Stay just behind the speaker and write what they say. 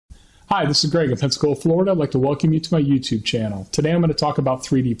Hi, this is Greg in Pensacola, Florida. I'd like to welcome you to my YouTube channel. Today I'm going to talk about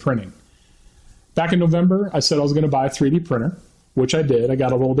 3D printing. Back in November, I said I was going to buy a 3D printer, which I did. I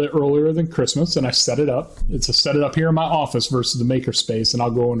got a little bit earlier than Christmas, and I set it up. It's a set it up here in my office versus the makerspace, and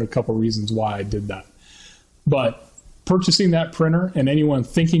I'll go into a couple reasons why I did that. But purchasing that printer, and anyone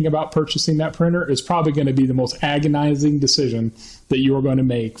thinking about purchasing that printer, is probably going to be the most agonizing decision that you are going to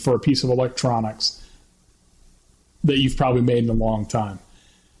make for a piece of electronics that you've probably made in a long time.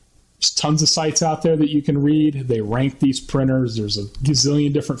 There's tons of sites out there that you can read. They rank these printers. There's a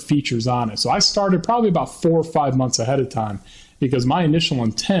gazillion different features on it. So I started probably about 4 or 5 months ahead of time because my initial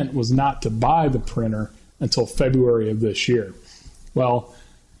intent was not to buy the printer until February of this year. Well,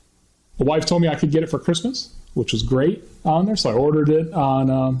 the wife told me I could get it for Christmas, which was great on there. So I ordered it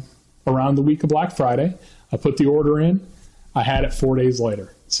on around the week of Black Friday. I put the order in. I had it 4 days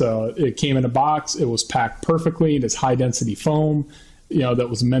later. So it came in a box. It was packed perfectly. It is high density foam, that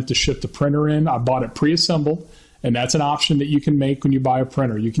was meant to ship the printer in. I bought it pre-assembled, and that's an option that you can make when you buy a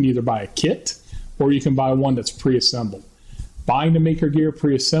printer. You can either buy a kit or you can buy one that's pre-assembled. Buying the Makergear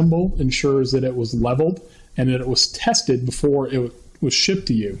pre-assembled ensures that it was leveled and that it was tested before it was shipped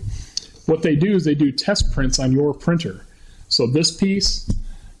to you. What they do is they do test prints on your printer. So this piece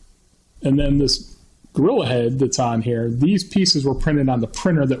and then this Gorilla head that's on here, these pieces were printed on the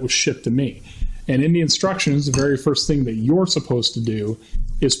printer that was shipped to me. And in the instructions, the very first thing that you're supposed to do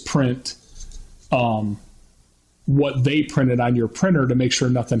is print what they printed on your printer to make sure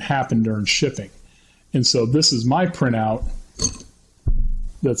nothing happened during shipping. And so this is my printout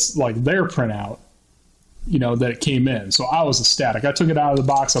that's like their printout, that it came in. So I was ecstatic. I took it out of the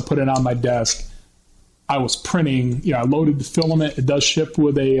box. I put it on my desk. I was printing. I loaded the filament. It does ship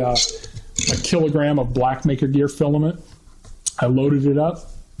with a kilogram of black Makergear filament. I loaded it up,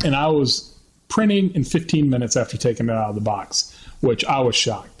 and I was printing in 15 minutes after taking it out of the box, which I was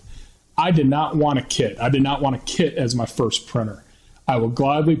shocked. I did not want a kit. I did not want a kit as my first printer. I will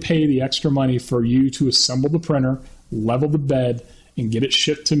gladly pay the extra money for you to assemble the printer, level the bed, and get it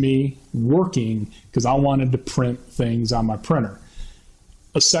shipped to me working because I wanted to print things on my printer.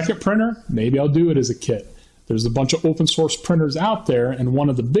 A second printer, maybe I'll do it as a kit. There's a bunch of open source printers out there, and one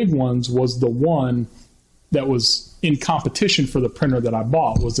of the big ones was the one that was in competition for the printer that I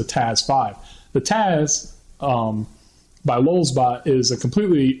bought, was the Taz 5. The Taz by Lulzbot is a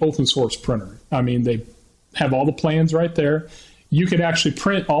completely open source printer. I mean, they have all the plans right there. You could actually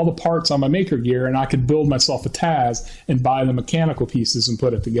print all the parts on my Makergear, and I could build myself a Taz and buy the mechanical pieces and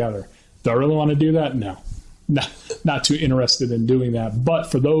put it together. Do I really want to do that? No. Not too interested in doing that. But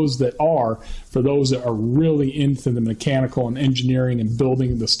for those that are really into the mechanical and engineering and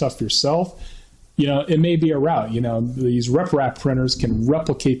building the stuff yourself, it may be a route. These RepRap printers can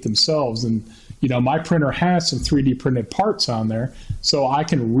replicate themselves, and my printer has some 3D printed parts on there, so I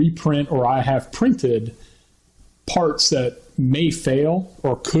can reprint, or I have printed parts that may fail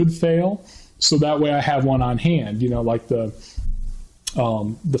or could fail, so that way I have one on hand. Like the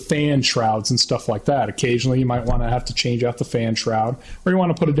fan shrouds and stuff like that. Occasionally you might want to have to change out the fan shroud, or you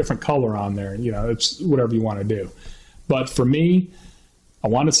want to put a different color on there. It's whatever you want to do. But for me, I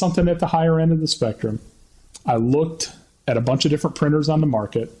wanted something at the higher end of the spectrum. I looked at a bunch of different printers on the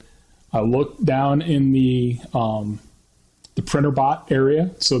market. I looked down in the PrinterBot area,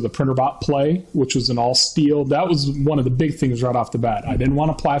 so the PrinterBot Play, which was an all steel. That was one of the big things right off the bat. I didn't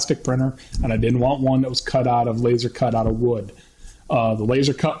want a plastic printer, and I didn't want one that was laser cut out of wood. The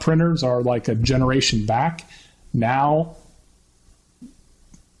laser cut printers are like a generation back. Now,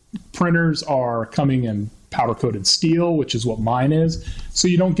 printers are coming in powder coated steel, which is what mine is. So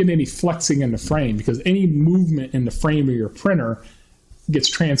you don't get any flexing in the frame, because any movement in the frame of your printer gets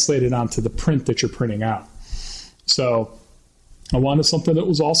translated onto the print that you're printing out. So I wanted something that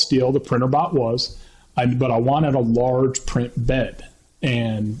was all steel. The PrinterBot was, but I wanted a large print bed.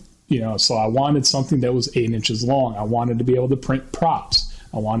 And, so I wanted something that was 8 inches long. I wanted to be able to print props.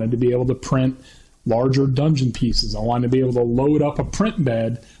 I wanted to be able to print larger dungeon pieces. I wanted to be able to load up a print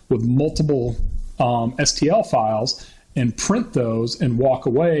bed with multiple STL files and print those and walk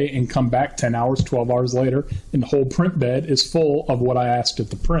away and come back 10 hours, 12 hours later, and the whole print bed is full of what I asked it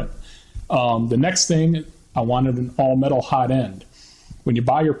to print. The next thing, I wanted an all-metal hot end. When you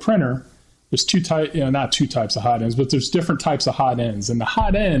buy your printer, there's not two types of hot ends, but there's different types of hot ends. And the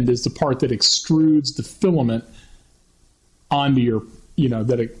hot end is the part that extrudes the filament onto your,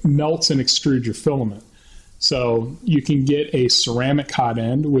 that it melts and extrudes your filament. So you can get a ceramic hot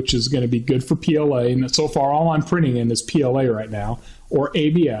end, which is going to be good for PLA. And so far, all I'm printing in is PLA right now, or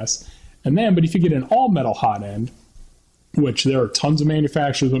ABS. But if you get an all metal hot end, which there are tons of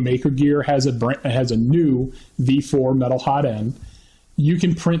manufacturers, but Makergear has a new V4 metal hot end. you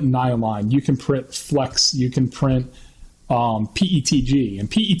can print nylon, you can print flex, you can print PETG. And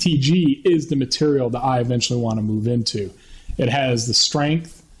PETG is the material that I eventually want to move into. It has the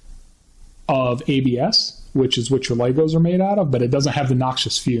strength of ABS, which is what your Legos are made out of, but it doesn't have the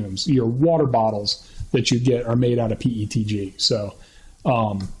noxious fumes. Your water bottles that you get are made out of PETG. So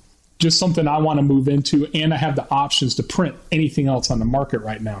just something I want to move into, and I have the options to print anything else on the market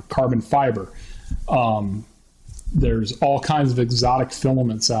right now. Carbon fiber. There's all kinds of exotic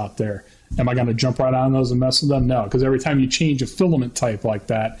filaments out there. Am I going to jump right on those and mess with them? No, because every time you change a filament type like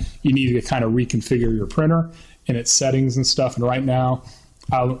that, you need to kind of reconfigure your printer and its settings and stuff. And right now,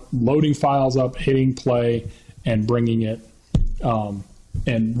 I'm loading files up, hitting play, and bringing it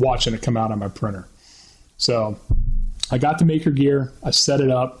and watching it come out on my printer. So I got the Makergear. I set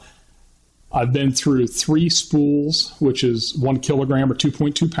it up. I've been through 3 spools, which is 1 kilogram or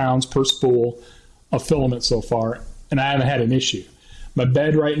 2.2 pounds per spool of filament so far, and I haven't had an issue. My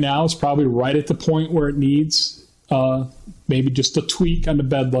bed right now is probably right at the point where it needs maybe just a tweak on the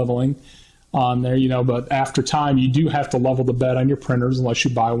bed leveling on there, you know, but after time, you do have to level the bed on your printers unless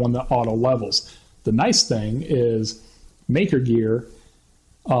you buy one that auto levels. The nice thing is Makergear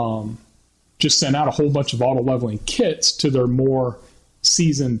just sent out a whole bunch of auto leveling kits to their more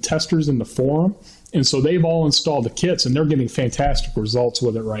seasoned testers in the forum. And so they've all installed the kits and they're getting fantastic results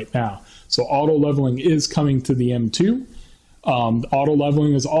with it right now. So auto leveling is coming to the M2. Auto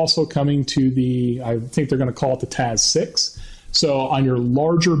leveling is also coming to the, I think they're going to call it the TAS 6. So on your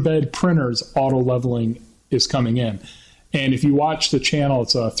larger bed printers, auto leveling is coming in. And if you watch the channel,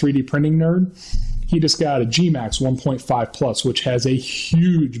 it's a 3D printing nerd. He just got a G-Max 1.5 Plus, which has a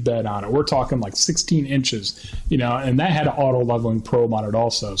huge bed on it. We're talking like 16 inches, you know, and that had an auto leveling probe on it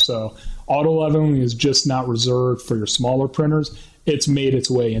also. So auto leveling is just not reserved for your smaller printers. It's made its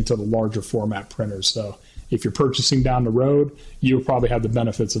way into the larger format printers. So if you're purchasing down the road, you'll probably have the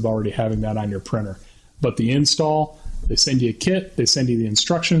benefits of already having that on your printer. But the install, they send you a kit, they send you the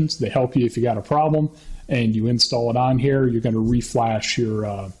instructions, they help you if you got a problem, and you install it on here. You're going to reflash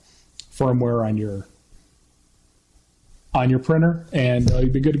your firmware on your printer, and you'll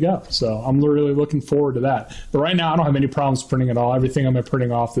be good to go. So I'm really looking forward to that. But right now, I don't have any problems printing at all. Everything I've been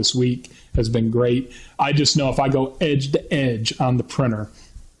printing off this week has been great. I just know if I go edge to edge on the printer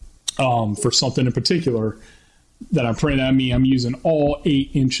for something in particular that I'm printing, I mean, I'm using all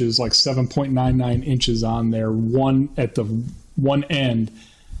 8 inches, like 7.99 inches on there. One at the one end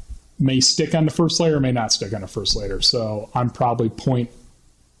may stick on the first layer, may not stick on the first layer. So I'm probably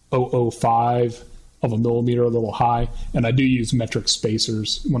 0.005 of a millimeter, a little high. And I do use metric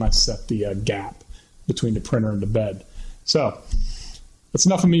spacers when I set the gap between the printer and the bed. So that's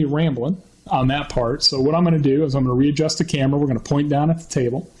enough of me rambling on that part. So what I'm going to do is I'm going to readjust the camera. We're going to point down at the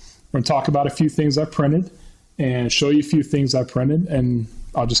table. We're going to talk about a few things I printed and show you a few things I printed, and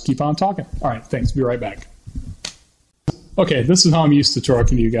I'll just keep on talking. All right, thanks. Be right back. Okay, this is how I'm used to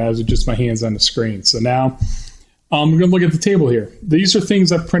talking to you guys with just my hands on the screen. So now we're going to look at the table here. These are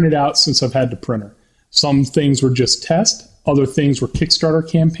things I've printed out since I've had the printer. Some things were just test. Other things were Kickstarter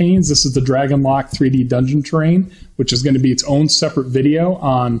campaigns. This is the Dragon Lock 3D Dungeon Terrain, which is going to be its own separate video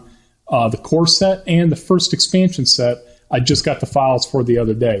on the core set and the first expansion set. I just got the files for the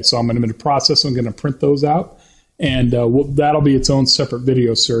other day. So I'm in the process. I'm going to print those out, and that'll be its own separate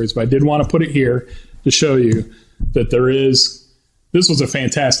video series. But I did want to put it here to show you that this was a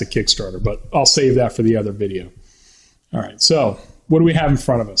fantastic Kickstarter, but I'll save that for the other video. All right, so what do we have in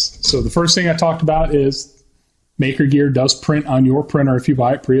front of us? So the first thing I talked about is Makergear does print on your printer if you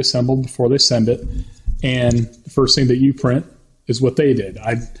buy it pre-assembled before they send it. And the first thing that you print is what they did.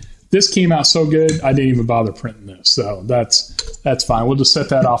 This came out so good, I didn't even bother printing this. So that's fine. We'll just set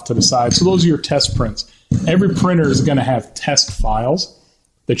that off to the side. So those are your test prints. Every printer is going to have test files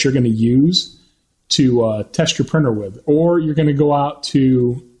that you're going to use to test your printer with. Or you're going to go out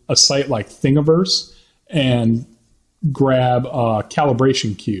to a site like Thingiverse and grab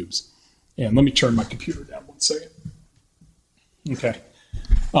calibration cubes. And let me turn my computer down 1 second. Okay.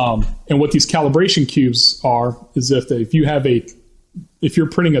 And what these calibration cubes are is if you're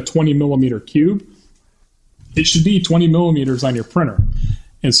printing a 20 millimeter cube, it should be 20 millimeters on your printer.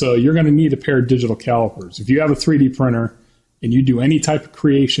 And so you're going to need a pair of digital calipers. If you have a 3D printer and you do any type of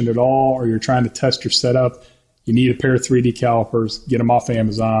creation at all, or you're trying to test your setup, you need a pair of 3D calipers. Get them off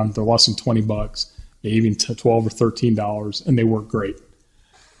Amazon. They're less than 20 bucks, maybe even $12 or $13, and they work great.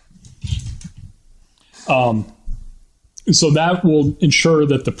 So that will ensure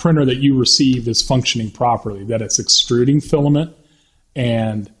that the printer that you receive is functioning properly, that it's extruding filament,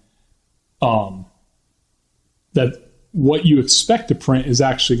 and that what you expect to print is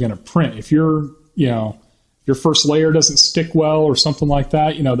actually going to print. If you're, your first layer doesn't stick well or something like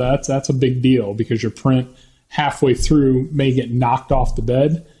that, you know, that's a big deal, because your print halfway through may get knocked off the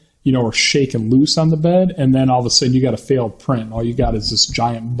bed, you know, or shaken loose on the bed, and then all of a sudden you got a failed print. All you got is this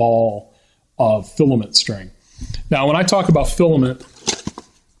giant ball of filament string. Now, when I talk about filament,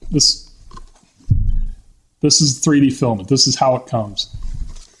 this is 3D filament. This is how it comes.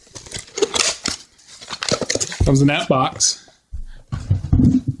 Comes in that box,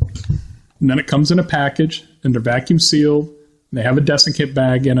 and then it comes in a package, and they're vacuum sealed, and they have a desiccant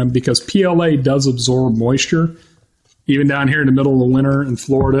bag in them, because PLA does absorb moisture. Even down here in the middle of the winter in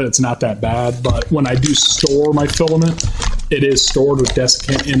Florida, it's not that bad, but when I do store my filament, it is stored with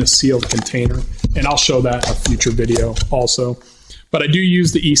desiccant in a sealed container, and I'll show that in a future video also. But I do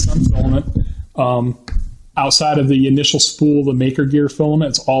use the eSun filament. Outside of the initial spool, the Makergear filament,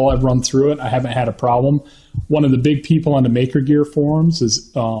 it's all I've run through it. I haven't had a problem. One of the big people on the Makergear forums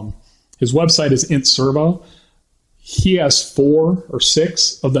is, his website is IntServo. He has 4 or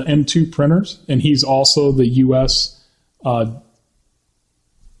 6 of the M2 printers, and he's also the U.S.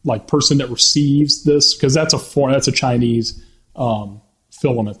 Like person that receives this, because that's a Chinese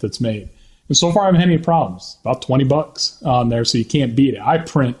filament that's made. And so far I haven't had any problems. About $20 on there, so you can't beat it. I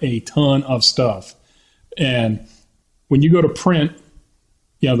print a ton of stuff. And when you go to print,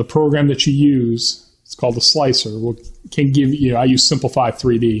 you know, the program that you use, it's called the slicer, can give you, I use Simplify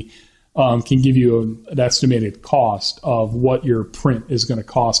 3D, can give you an estimated cost of what your print is going to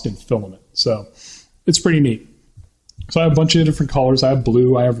cost in filament. So it's pretty neat. So I have a bunch of different colors. I have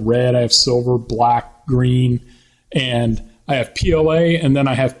blue, I have red, I have silver, black, green, and I have PLA, and then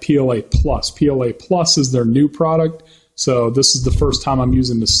I have PLA Plus. PLA Plus is their new product. So this is the first time I'm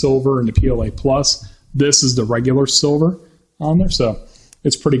using the silver and the PLA Plus. This is the regular silver on there, so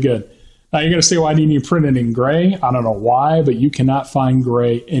it's pretty good. Now you're going to say, well, I didn't even print it in gray. I don't know why, but you cannot find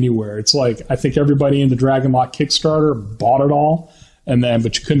gray anywhere. It's like, I think everybody in the Dragon Lock Kickstarter bought it all,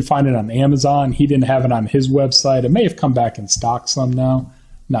 but you couldn't find it on Amazon. He didn't have it on his website. It may have come back in stock some now.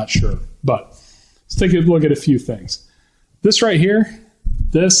 Not sure. But let's take a look at a few things. This right here,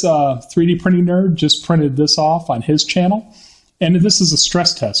 this 3D printing nerd just printed this off on his channel. And this is a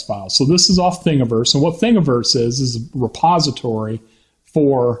stress test file. So this is off Thingiverse. And what Thingiverse is a repository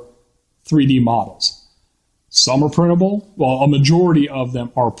for 3D models. Some are printable. Well, a majority of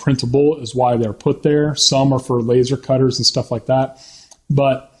them are printable is why they're put there. Some are for laser cutters and stuff like that.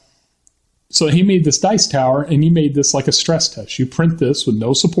 But so he made this dice tower, and he made this like a stress test. You print this with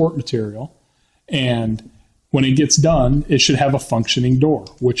no support material, and when it gets done, it should have a functioning door,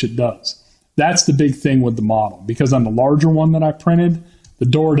 which it does. That's the big thing with the model, because on the larger one that I printed, the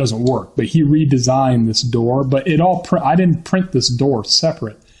door doesn't work, but he redesigned this door. But I didn't print this door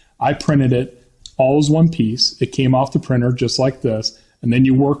separate. I printed it all as one piece. It came off the printer just like this, and then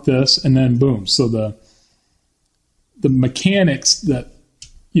you work this, and then boom. So the mechanics that,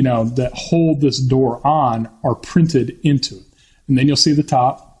 you know, that hold this door on are printed into it. And then you'll see the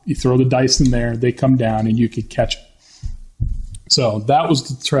top. You throw the dice in there, they come down, and you can catch it. So that was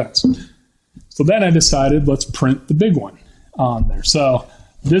the test. So then I decided, let's print the big one on there. So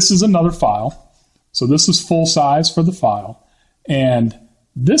this is another file. So this is full size for the file. And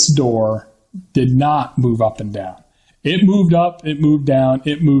this door did not move up and down. It moved up, it moved down,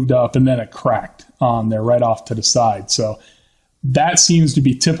 it moved up, and then it cracked on there right off to the side. So that seems to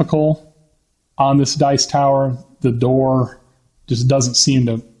be typical on this dice tower. The door just doesn't seem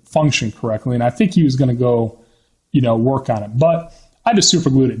to function correctly. And I think he was going to go, you know, work on it. But I just super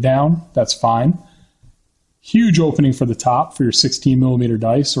glued it down. That's fine. Huge opening for the top for your 16 millimeter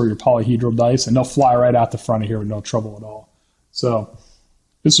dice or your polyhedral dice, and they'll fly right out the front of here with no trouble at all. So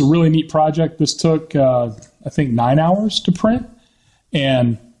this is a really neat project. This took, I think, 9 hours to print.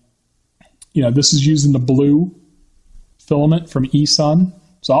 And, you know, this is using the blue filament from eSun.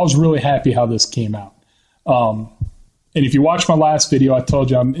 So I was really happy how this came out. And if you watch my last video, I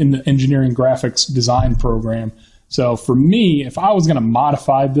told you I'm in the engineering graphics design program. So for me, if I was going to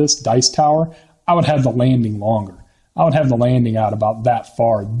modify this dice tower, I would have the landing longer. I would have the landing out about that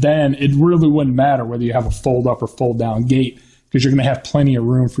far. Then it really wouldn't matter whether you have a fold up or fold down gate, because you're going to have plenty of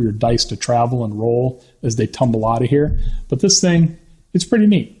room for your dice to travel and roll as they tumble out of here. But this thing, it's pretty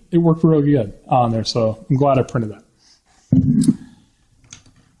neat. It worked really good on there, so I'm glad I printed that.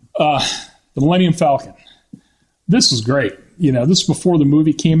 The Millennium Falcon. This was great. You know, this was before the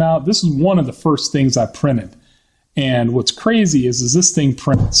movie came out. This is one of the first things I printed. And what's crazy is this thing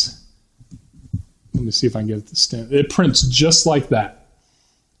prints. Let me see if I can get it to stand. It prints just like that,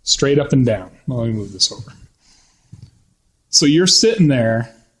 straight up and down. Well, let me move this over. So you're sitting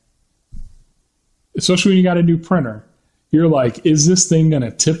there, especially when you got a new printer, you're like, is this thing going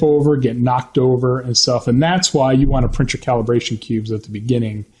to tip over, get knocked over and stuff? And that's why you want to print your calibration cubes at the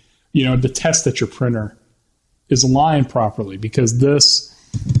beginning, you know, to test that your printer is aligned properly, because this,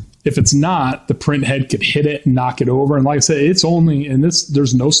 if it's not, the print head could hit it and knock it over. And like I said, it's only, and this,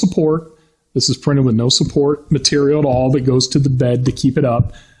 there's no support. This is printed with no support material at all that goes to the bed to keep it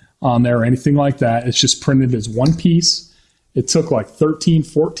up on there or anything like that. It's just printed as one piece. It took like 13,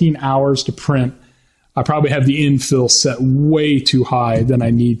 14 hours to print. I probably have the infill set way too high than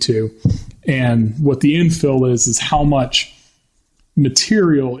I need to. And what the infill is how much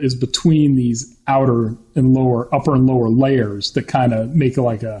material is between these outer and lower, upper and lower layers that kind of make it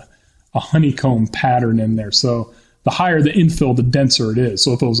like a honeycomb pattern in there. So the higher the infill, the denser it is.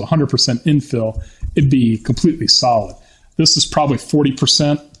 So if it was 100% infill, it'd be completely solid. This is probably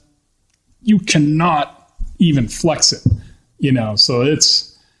 40%. You cannot even flex it, you know, so it's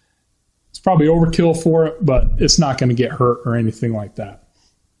probably overkill for it, but it's not going to get hurt or anything like that.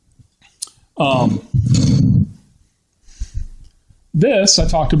 This I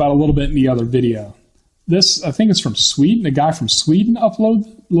talked about a little bit in the other video. This, I think it's from Sweden. A guy from Sweden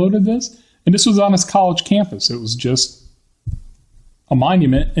uploaded this, and this was on his college campus. It was just a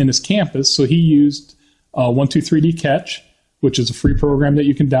monument in his campus, so he used 123D Catch, which is a free program that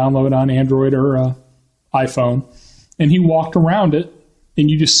you can download on Android or iPhone, and he walked around it, and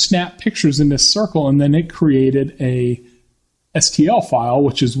you just snap pictures in this circle, and then it created a STL file,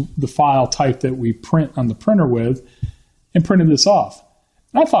 which is the file type that we print on the printer with, and printed this off.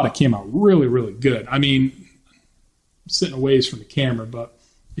 And I thought it came out really, really good. I mean, I'm sitting a ways from the camera, but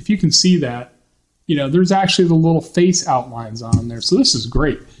if you can see that, you know, there's actually the little face outlines on there. So this is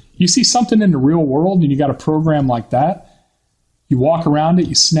great. You see something in the real world and you got a program like that, you walk around it,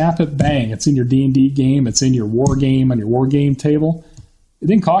 you snap it, bang, it's in your D&D game, it's in your war game on your war game table. It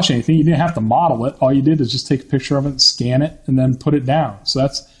didn't cost you anything. You didn't have to model it. All you did is just take a picture of it, scan it, and then put it down. So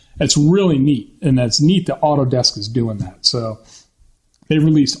that's really neat. And that's neat that Autodesk is doing that. So they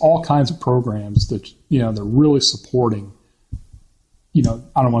released all kinds of programs that, you know, they're really supporting, you know,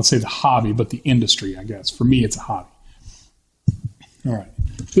 I don't want to say the hobby, but the industry, I guess. For me, it's a hobby. All right.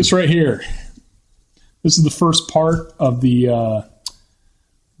 This right here, this is the first part of the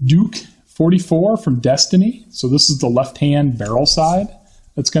Duke 44 from Destiny. So this is the left-hand barrel side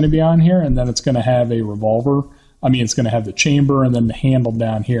that's going to be on here, and then it's going to have a revolver. I mean, it's going to have the chamber and then the handle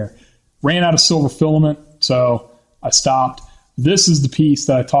down here. Ran out of silver filament, so I stopped. This is the piece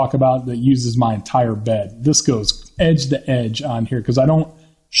that I talk about that uses my entire bed. This goes edge to edge on here because I don't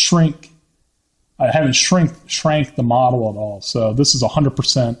shrink. I haven't shrank the model at all. So this is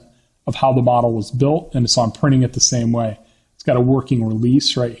 100% of how the model was built, and so I'm printing it the same way. It's got a working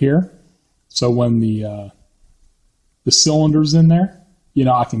release right here. So when the cylinder's in there, you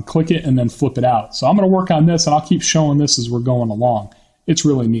know, I can click it and then flip it out. So I'm going to work on this, and I'll keep showing this as we're going along. It's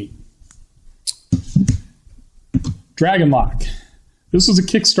really neat. Dragon Lock. This was a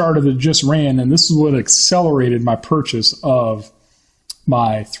Kickstarter that just ran, and this is what accelerated my purchase of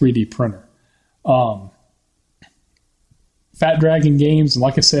my 3D printer. Fat Dragon Games, and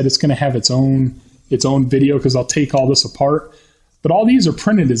like I said, it's going to have its own video because I'll take all this apart. But all these are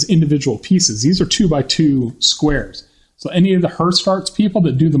printed as individual pieces. These are 2x2 squares. So any of the Hearthstarts people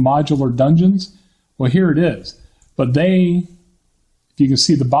that do the modular dungeons, well, here it is. But they, if you can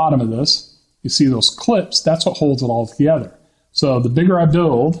see the bottom of this, you see those clips, that's what holds it all together. So the bigger I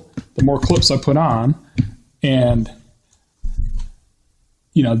build, the more clips I put on, and,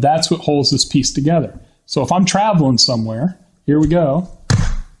 you know, that's what holds this piece together. So if I'm traveling somewhere, here we go,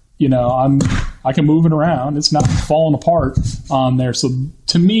 you know, I can move it around. It's not falling apart on there. So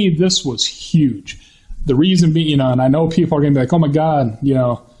to me, this was huge. The reason being, you know, and I know people are going to be like, oh my God, you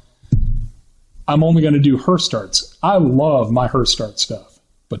know, I'm only going to do Hearthstarts. I love my Hearthstart stuff,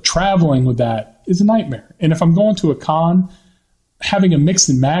 but traveling with that is a nightmare. And if I'm going to a con, having a mix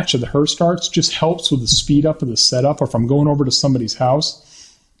and match of the Hearthstarts just helps with the speed up of the setup. Or if I'm going over to somebody's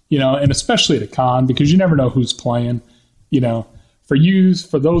house, you know, and especially at a con, because you never know who's playing, you know.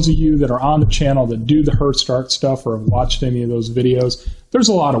 For those of you that are on the channel that do the Hearthstart stuff or have watched any of those videos, there's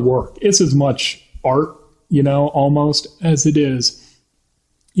a lot of work. It's as much art, you know, almost as it is,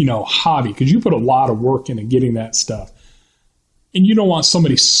 you know, hobby, because you put a lot of work into getting that stuff. And you don't want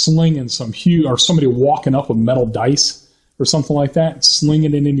somebody slinging some huge, or somebody walking up with metal dice or something like that, and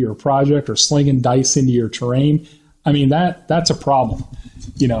slinging it into your project or slinging dice into your terrain. I mean, that's a problem.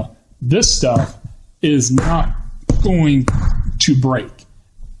 You know, this stuff is not going to break,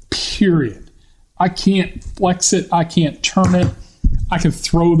 period. I can't flex it. I can't turn it. I can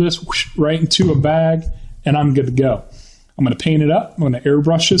throw this right into a bag and I'm good to go. I'm going to paint it up. I'm going to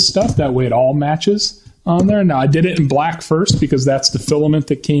airbrush this stuff. That way it all matches on there. Now I did it in black first because that's the filament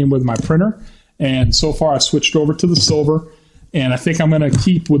that came with my printer. And so far I switched over to the silver, and I think I'm going to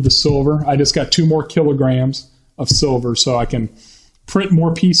keep with the silver. I just got 2 more kilograms of silver so I can print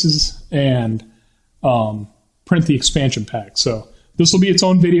more pieces and print the expansion pack. So this will be its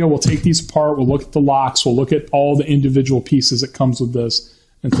own video. We'll take these apart. We'll look at the locks. We'll look at all the individual pieces that comes with this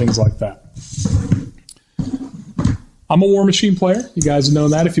and things like that. I'm a War Machine player. You guys know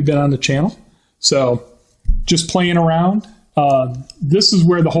that if you've been on the channel. So just playing around. This is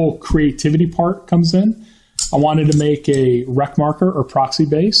where the whole creativity part comes in. I wanted to make a rec marker or proxy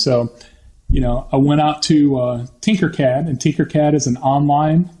base. So, I went out to Tinkercad, and Tinkercad is an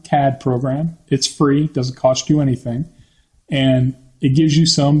online CAD program. It's free, doesn't cost you anything. And it gives you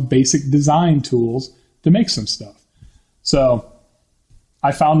some basic design tools to make some stuff. So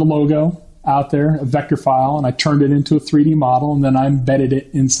I found the logo out there, a vector file, and I turned it into a 3D model, and then I embedded it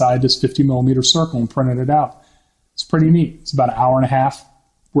inside this 50 millimeter circle and printed it out. It's pretty neat. It's about an hour and a half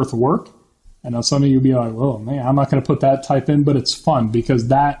worth of work. I know some of you will be like, "Whoa, man, I'm not going to put that type in," but it's fun because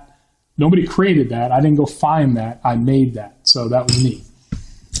nobody created that. I didn't go find that. I made that. So that was neat.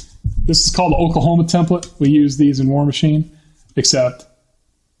 This is called the Oklahoma template. We use these in War Machine, except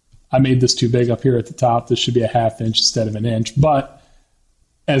I made this too big up here at the top. This should be a 1/2 inch instead of an inch. But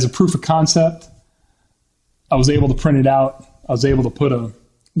as a proof of concept, I was able to print it out. I was able to put a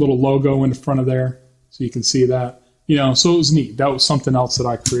little logo in the front of there so you can see that. So it was neat. That was something else that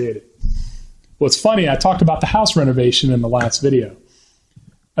I created. What's funny, I talked about the house renovation in the last video.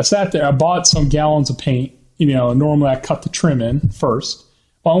 I sat there, I bought some gallons of paint. Normally I cut the trim in first.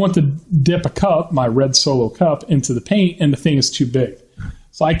 Well, I went to dip a cup, my red Solo cup, into the paint, and the thing is too big.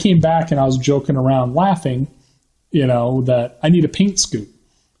 So I came back and I was joking around laughing, that I need a paint scoop.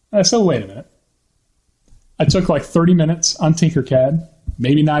 And I said, wait a minute. I took like 30 minutes on Tinkercad,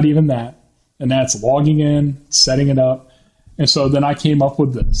 maybe not even that. And that's logging in, setting it up. And so then I came up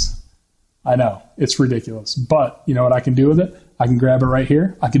with this. I know, it's ridiculous. But you know what I can do with it? I can grab it right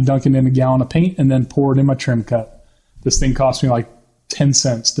here. I can dunk it in a gallon of paint and then pour it in my trim cup. This thing cost me like 10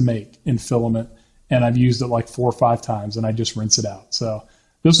 cents to make in filament. And I've used it like 4 or 5 times, and I just rinse it out. So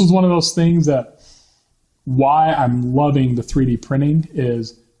this was one of those things that why I'm loving the 3D printing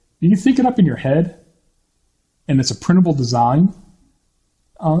is you can think it up in your head, and it's a printable design.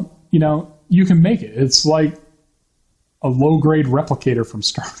 You can make it. It's like a low-grade replicator from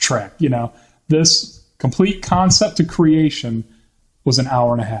Star Trek. This complete concept to creation was an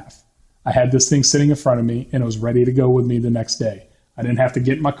hour and a half. I had this thing sitting in front of me, and it was ready to go with me the next day. I didn't have to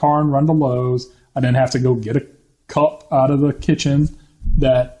get in my car and run to Lowe's. I didn't have to go get a cup out of the kitchen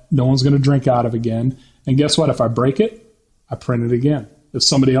that no one's going to drink out of again. And guess what? If I break it, I print it again. If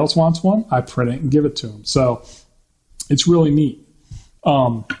somebody else wants one, I print it and give it to them. So it's really neat.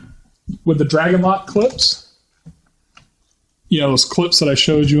 With the Dragon Lock clips, those clips that I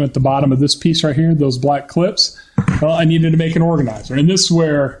showed you at the bottom of this piece right here, those black clips, well, I needed to make an organizer. And this is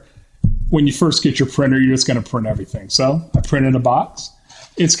where, when you first get your printer, you're just going to print everything. So I printed a box.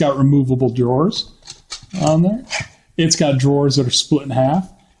 It's got removable drawers on there. It's got drawers that are split in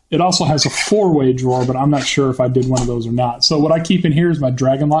half. It also has a 4-way drawer, but I'm not sure if I did one of those or not. So what I keep in here is my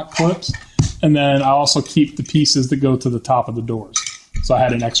Dragon Lock clips. And then I also keep the pieces that go to the top of the doors. So I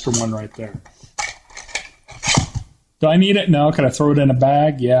had an extra one right there. Do I need it? No. Could I throw it in a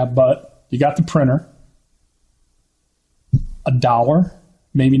bag? Yeah, but you got the printer. $1,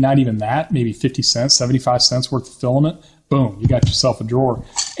 maybe not even that, maybe 50 cents, 75 cents worth of filament. Boom, you got yourself a drawer.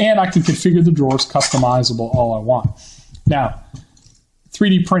 And I can configure the drawers customizable all I want. Now,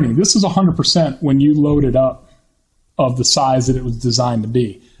 3D printing. This is 100% when you load it up of the size that it was designed to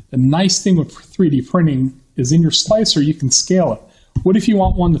be. The nice thing with 3D printing is in your slicer, you can scale it. What if you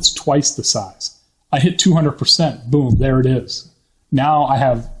want one that's twice the size? I hit 200%. Boom, there it is. Now I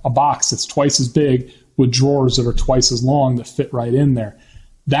have a box that's twice as big with drawers that are twice as long that fit right in there.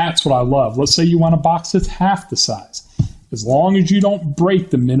 That's what I love. Let's say you want a box that's half the size. As long as you don't break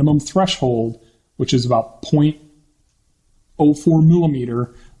the minimum threshold, which is about 0.04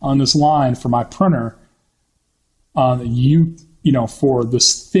 millimeter on this line for my printer, for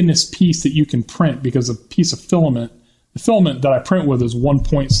this thinnest piece that you can print, because a piece of filament, the filament that I print with is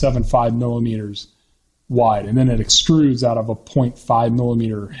 1.75 millimeters wide, and then it extrudes out of a 0.5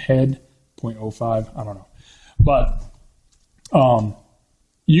 millimeter head, 0.05, I don't know. But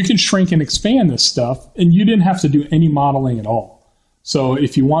you can shrink and expand this stuff, and you didn't have to do any modeling at all. So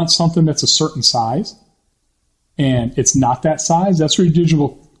if you want something that's a certain size, and it's not that size, that's where your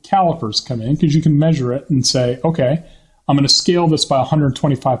digital calipers come in, because you can measure it and say, okay, I'm going to scale this by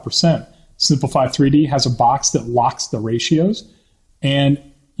 125%. Simplify 3D has a box that locks the ratios, and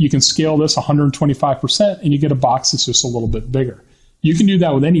you can scale this 125% and you get a box that's just a little bit bigger. You can do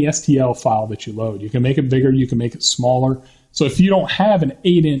that with any STL file that you load. You can make it bigger, you can make it smaller. So if you don't have an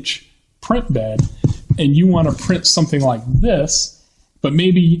 8-inch print bed and you want to print something like this, but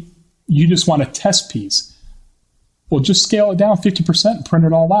maybe you just want a test piece, well, just scale it down 50% and print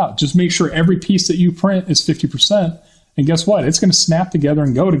it all out. Just make sure every piece that you print is 50%. And guess what? It's going to snap together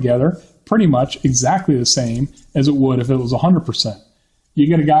and go together pretty much exactly the same as it would if it was 100%. You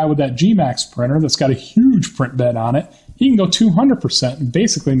get a guy with that G-Max printer that's got a huge print bed on it. He can go 200% and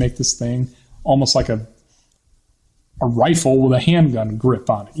basically make this thing almost like a rifle with a handgun grip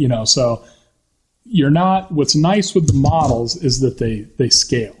on it, you know. So you're not, what's nice with the models is that they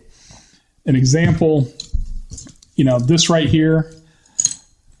scale. An example, you know, this right here,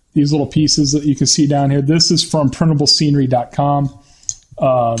 these little pieces that you can see down here, this is from printablescenery.com.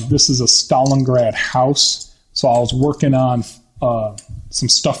 This is a Stalingrad house. So I was working on some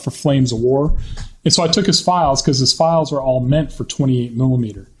stuff for Flames of War. And so I took his files because his files are all meant for 28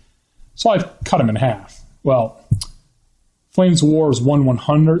 millimeter. So I cut them in half. Well, Flames of War is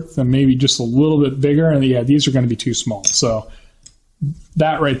 1/100th and maybe just a little bit bigger. And yeah, these are going to be too small. So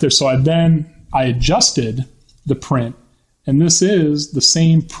that right there. So I adjusted the print, and this is the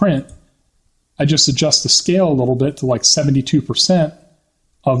same print. I just adjust the scale a little bit to like 72%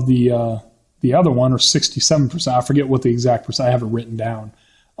 of the other one, or 67%. I forget what the exact percent. I have it written down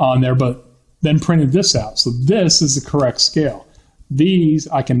on there, but then printed this out. So this is the correct scale. These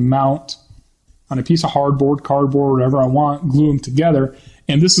I can mount on a piece of hardboard, cardboard, whatever I want, glue them together.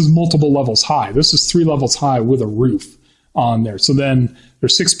 And this is multiple levels high. This is 3 levels high with a roof on there. So then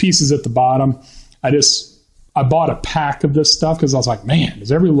there's 6 pieces at the bottom. I bought a pack of this stuff because I was like, man,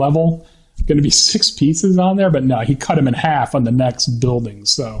 is every level going to be 6 pieces on there? But no, he cut them in half on the next building.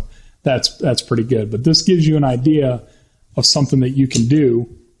 So that's pretty good. But this gives you an idea of something that you can do,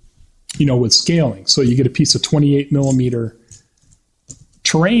 you know, with scaling. So you get a piece of 28 millimeter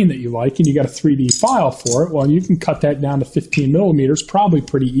terrain that you like, and you got a 3D file for it. Well, you can cut that down to 15 millimeters probably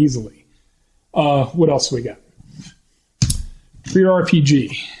pretty easily. What else do we got? For your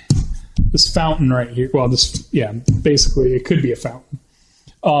RPG, this fountain right here. Well, basically it could be a fountain.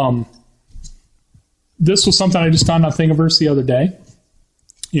 This was something I just found on Thingiverse the other day.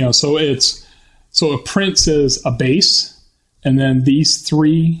 You know, so it prints as a base, and then these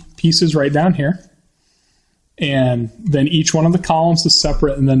 3 pieces right down here, and then each one of the columns is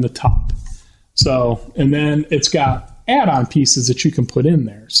separate, and then the top. So, and then it's got add-on pieces that you can put in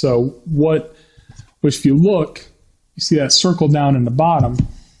there. So if you look, you see that circle down in the bottom.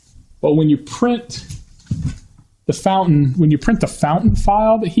 But when you print the fountain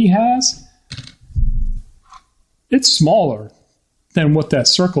file that he has, it's smaller than what that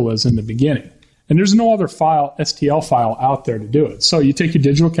circle is in the beginning. And there's no other STL file out there to do it. So you take your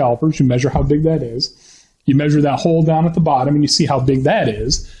digital calipers, you measure how big that is, you measure that hole down at the bottom, and you see how big that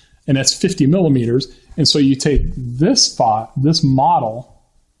is, and that's 50 millimeters. And so you take this model,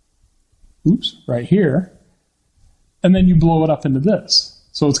 right here, and then you blow it up into this.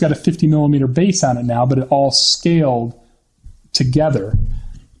 So it's got a 50 millimeter base on it now, but it all scaled together.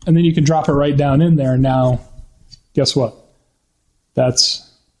 And then you can drop it right down in there. Now, guess what? That's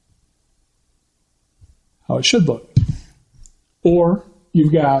how it should look. Or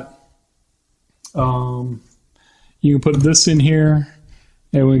you've got, you can put this in here,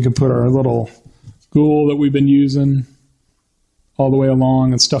 and we can put our little ghoul that we've been using all the way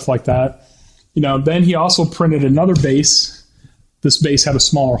along and stuff like that. You know, then he also printed another base. This base had a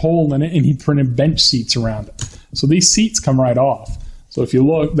smaller hole in it, and he printed bench seats around it. So these seats come right off. So if you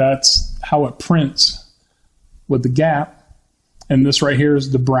look, that's how it prints with the gap. And this right here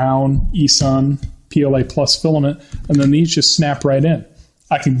is the brown eSun PLA Plus filament. And then these just snap right in.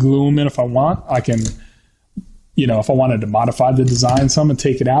 I can glue them in if I want. I can, you know, if I wanted to modify the design some and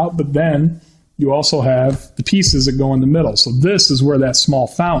take it out. But then you also have the pieces that go in the middle. So this is where that small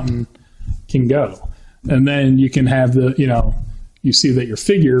fountain can go. And then you can have the, you know, you see that your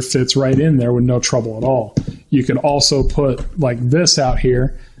figure fits right in there with no trouble at all. You could also put like this out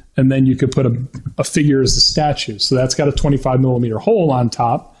here, and then you could put a figure as the statue. So that's got a 25 millimeter hole on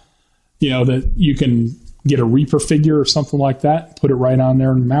top, you know, that you can get a Reaper figure or something like that, put it right on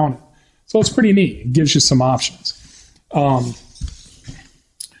there and mount it. So it's pretty neat. It gives you some options. More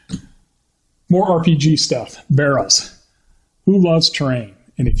RPG stuff, barrels. Who loves terrain?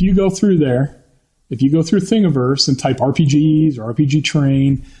 And if you go through there, if you go through Thingiverse and type RPGs or RPG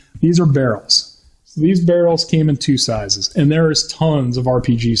terrain, these are barrels. So these barrels came in 2 sizes, and there is tons of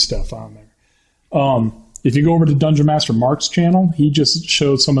RPG stuff on there. If you go over to Dungeon Master Mark's channel, he just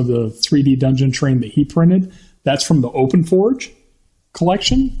showed some of the 3D dungeon terrain that he printed. That's from the Open Forge.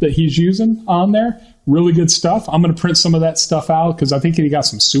 collection that he's using on there. Really good stuff. I'm going to print some of that stuff out because I think he got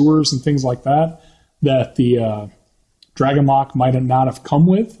some sewers and things like that the Dragon Lock might not have come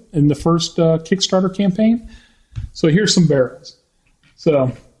with in the first Kickstarter campaign. So here's some barrels.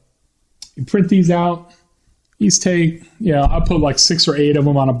 So you print these out. These take, I put like 6 or 8 of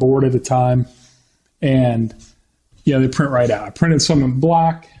them on a board at a time. And, they print right out. I printed some in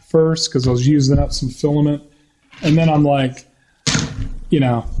black first because I was using up some filament. And then I'm like,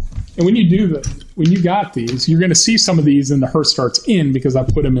 and when you got these, you're going to see some of these in the Her Starts In because I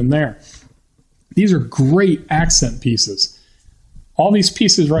put them in there. These are great accent pieces. All these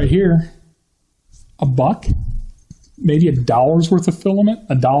pieces right here, $1, maybe $1 worth of filament,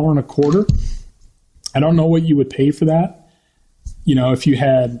 $1.25. I don't know what you would pay for that. If you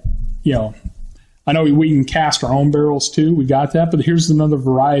had, I know we can cast our own barrels too. We got that, but here's another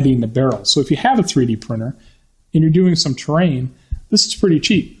variety in the barrel. So if you have a 3D printer and you're doing some terrain, this is pretty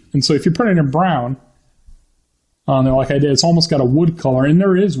cheap. And so if you print it in brown, like I did, it's almost got a wood color, and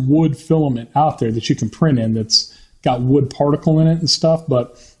there is wood filament out there that you can print in that's got wood particle in it and stuff,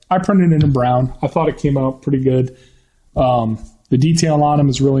 but I printed it in brown. I thought it came out pretty good. The detail on them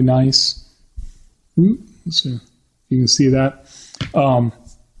is really nice. Let's see. You can see that.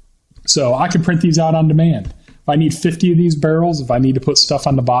 So I can print these out on demand. If I need 50 of these barrels, if I need to put stuff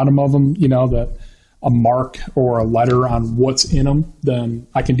on the bottom of them, that a mark or a letter on what's in them, then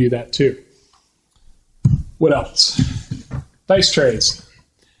I can do that too. What else? Dice trays.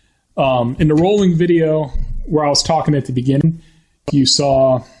 In the rolling video where I was talking at the beginning, you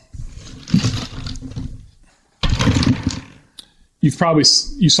saw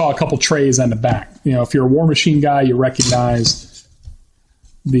a couple trays on the back. If you're a War Machine guy, you recognize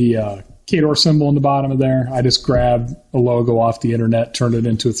the Khador symbol in the bottom of there. I just grabbed a logo off the internet, turned it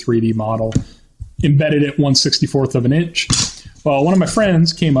into a 3D model, embedded it 1/64 of an inch. Well, one of my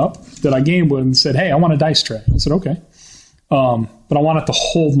friends came up that I gamed with and said, "Hey, I want a dice tray." I said, "Okay." But I want it to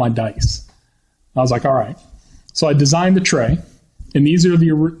hold my dice. I was like, all right. So I designed the tray, and these are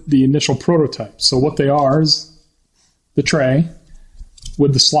the initial prototypes. So what they are is the tray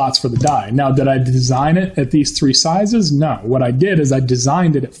with the slots for the die. Now, did I design it at these 3 sizes? No. What I did is I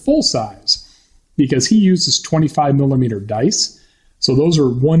designed it at full size because he uses 25 millimeter dice. So those are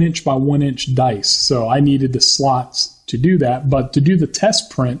 1 inch by 1 inch dice. So I needed the slots to do that. But to do the test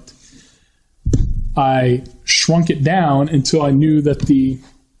print, I shrunk it down until I knew that the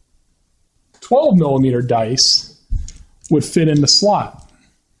 12 millimeter dice would fit in the slot.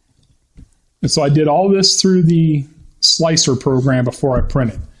 And so I did all this through the slicer program before I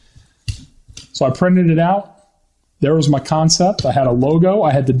printed. So I printed it out. There was my concept. I had a logo.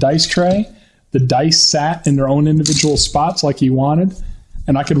 I had the dice tray. The dice sat in their own individual spots like he wanted,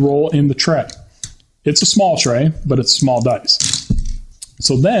 and I could roll in the tray. It's a small tray, but it's small dice.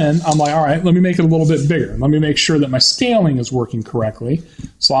 So then I'm like, all right, let me make it a little bit bigger. Let me make sure that my scaling is working correctly.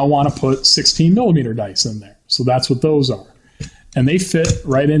 So I want to put 16 millimeter dice in there. So that's what those are. And they fit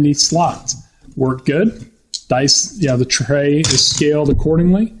right in these slots. Work good. Dice, the tray is scaled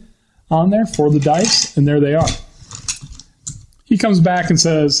accordingly on there for the dice, and there they are. He comes back and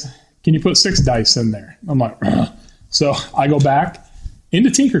says, "Can you put 6 dice in there?" I'm like, ugh. So I go back into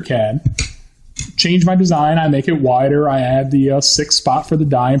Tinkercad, change my design, I make it wider, I add the 6th spot for the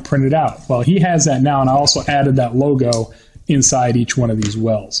die and print it out. Well, he has that now, and I also added that logo inside each one of these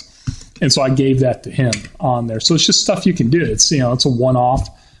wells. And so I gave that to him on there. So it's just stuff you can do. It's, it's a one-off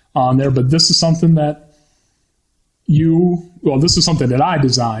on there, but this is something that this is something that I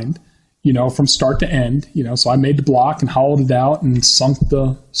designed, from start to end, so I made the block and hollowed it out and sunk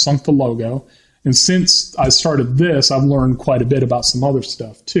the logo. And since I started this, I've learned quite a bit about some other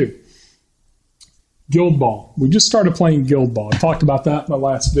stuff too. Guild Ball. We just started playing Guild Ball. I talked about that in my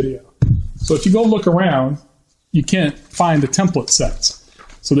last video. So if you go look around, you can't find the template sets.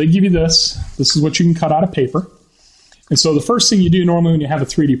 So they give you this. This is what you can cut out of paper. And so the first thing you do normally when you have a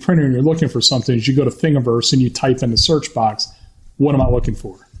 3D printer and you're looking for something is you go to Thingiverse and you type in the search box, what am I looking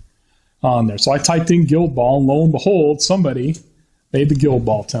for on there? So I typed in Guild Ball, and lo and behold, somebody made the Guild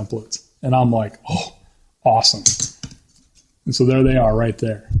Ball templates. And I'm like, oh, awesome. And so there they are right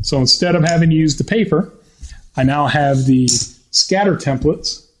there. So instead of having to use the paper, I now have the scatter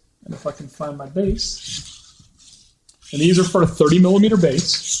templates. And if I can find my base, and these are for a 30 millimeter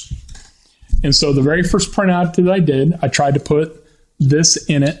base. And so the very first printout that I did, I tried to put this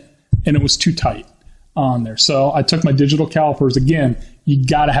in it, and it was too tight on there. So I took my digital calipers. Again, you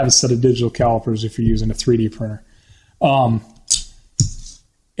got to have a set of digital calipers if you're using a 3D printer.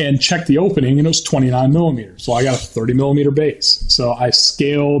 And checked the opening, and it was 29 millimeters. So I got a 30 millimeter base. So I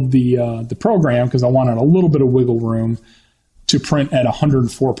scaled the program because I wanted a little bit of wiggle room to print at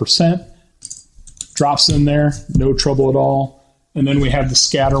 104%. Drops in there, no trouble at all. And then we have the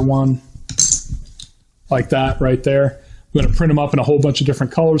scatter one like that right there. I'm going to print them up in a whole bunch of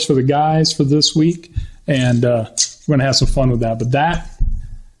different colors for the guys for this week. And we're going to have some fun with that. But that,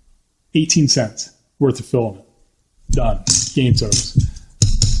 18 cents worth of filament. Done. Game service.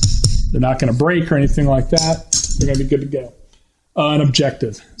 They're not going to break or anything like that. They're going to be good to go. An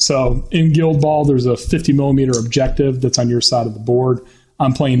objective. So in Guild Ball, there's a 50 millimeter objective that's on your side of the board.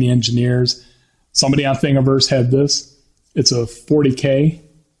 I'm playing the engineers. Somebody on Thingiverse had this. It's a 40K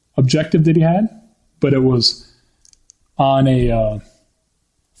objective that he had, but it was on a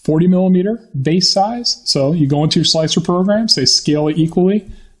 40 millimeter base size. So you go into your slicer program, say scale it equally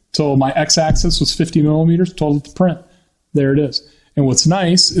till my x-axis was 50 millimeters, total to print. There it is. And what's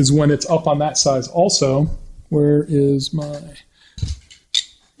nice is when it's up on that size also, where is my...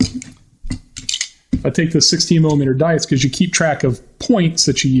 I take the 16 millimeter dice because you keep track of points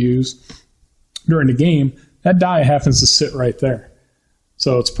that you use during the game. That die happens to sit right there.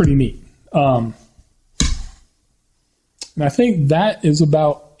 So it's pretty neat. And I think that is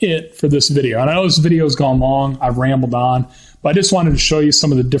about it for this video. And I know this video's gone long. I've rambled on. But I just wanted to show you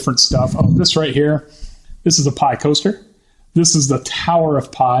some of the different stuff. Oh, this right here, this is a pie coaster. This is the Tower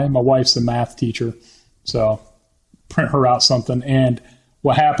of Pi. My wife's a math teacher. So print her out something. And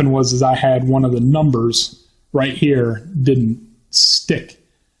what happened was I had one of the numbers right here didn't stick.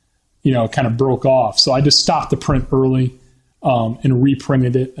 You know, it kind of broke off. So I just stopped the print early and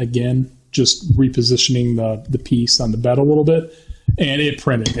reprinted it again, just repositioning the piece on the bed a little bit. And it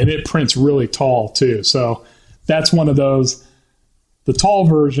printed. And it prints really tall too. So that's one of those. The tall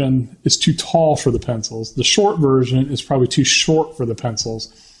version is too tall for the pencils. The short version is probably too short for the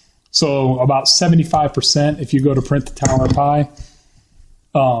pencils. So about 75% if you go to print the Tower of Pi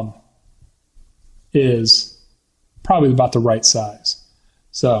is probably about the right size.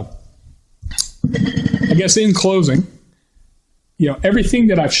 So I guess in closing, you know, everything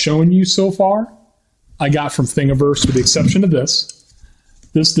that I've shown you so far, I got from Thingiverse with the exception of this.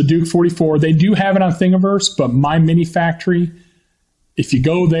 This, the Duke 44, they do have it on Thingiverse, but My Mini Factory, if you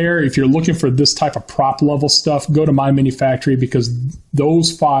go there, if you're looking for this type of prop level stuff, go to My Mini Factory because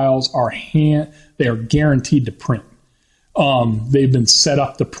those files are they are guaranteed to print. They've been set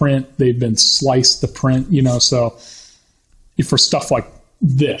up to print, they've been sliced to print, you know, so for stuff like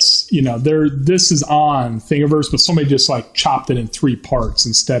this, you know, this is on Thingiverse, but somebody just like chopped it in 3 parts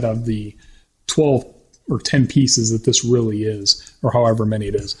instead of the 12 or 10 pieces that this really is, or however many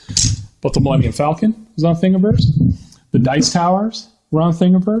it is. But the Millennium Falcon is on Thingiverse. The Dice Towers were on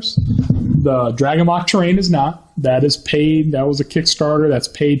Thingiverse. The Dragon Lock terrain is not. That is paid. That was a Kickstarter. That's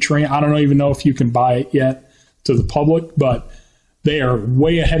paid terrain. I don't even know if you can buy it yet to the public, but they are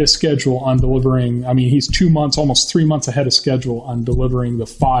way ahead of schedule on delivering. I mean, he's 2 months, almost 3 months ahead of schedule on delivering the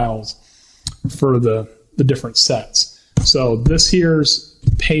files for the different sets. So this here's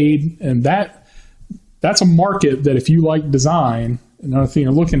paid, and that's a market that if you like design, another thing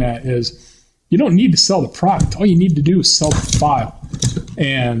you're looking at is you don't need to sell the product. All you need to do is sell the file.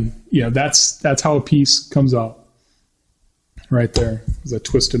 And, you know, that's how a piece comes out right there as I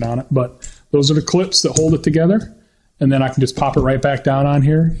twisted on it. But those are the clips that hold it together. And then I can just pop it right back down on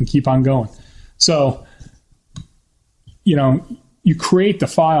here and keep on going. So, you know, you create the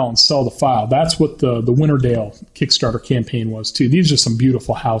file and sell the file. That's what the Winterdale Kickstarter campaign was too. These are some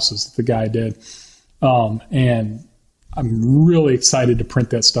beautiful houses that the guy did. And I'm really excited to print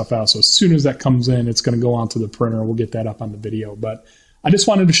that stuff out. So as soon as that comes in, it's going to go onto the printer. We'll get that up on the video. But I just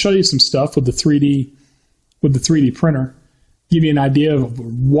wanted to show you some stuff with the 3D printer, give you an idea of a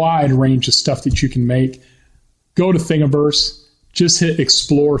wide range of stuff that you can make. Go to Thingiverse, just hit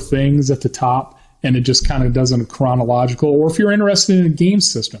explore things at the top, and it just kind of does it in chronological. Or if you're interested in a game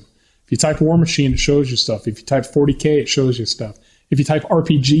system, if you type War Machine, it shows you stuff. If you type 40K, it shows you stuff. If you type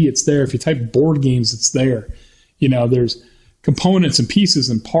RPG, it's there. If you type board games, it's there. You know, there's components and pieces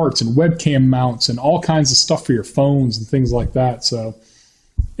and parts and webcam mounts and all kinds of stuff for your phones and things like that. So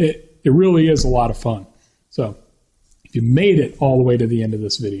it really is a lot of fun. So if you made it all the way to the end of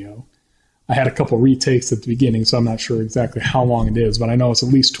this video, I had a couple retakes at the beginning, so I'm not sure exactly how long it is, but I know it's at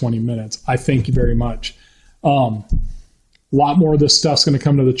least 20 minutes. I thank you very much. A lot more of this stuff's going to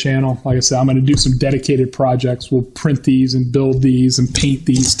come to the channel. Like I said, I'm going to do some dedicated projects. We'll print these and build these and paint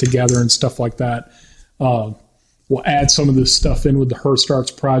these together and stuff like that. We'll add some of this stuff in with the Hearst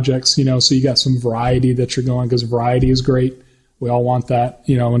Arts projects, you know, so you got some variety that you're going, because variety is great. We all want that,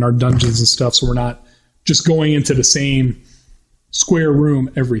 you know, in our dungeons and stuff, so we're not just going into the same square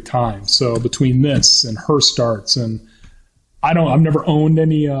room every time. So between this and Hearst Arts, and I've never owned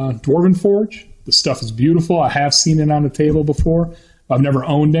any Dwarven Forge, The stuff is beautiful. I have seen it on the table before. I've never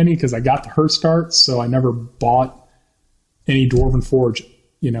owned any because I got the Herstarts, so I never bought any Dwarven Forge,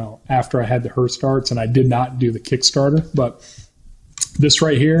 you know, after I had the Herstarts, and I did not do the Kickstarter. But this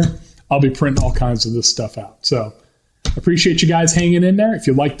right here, I'll be printing all kinds of this stuff out. So I appreciate you guys hanging in there. If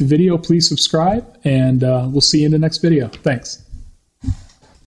you liked the video, please subscribe, and we'll see you in the next video. Thanks.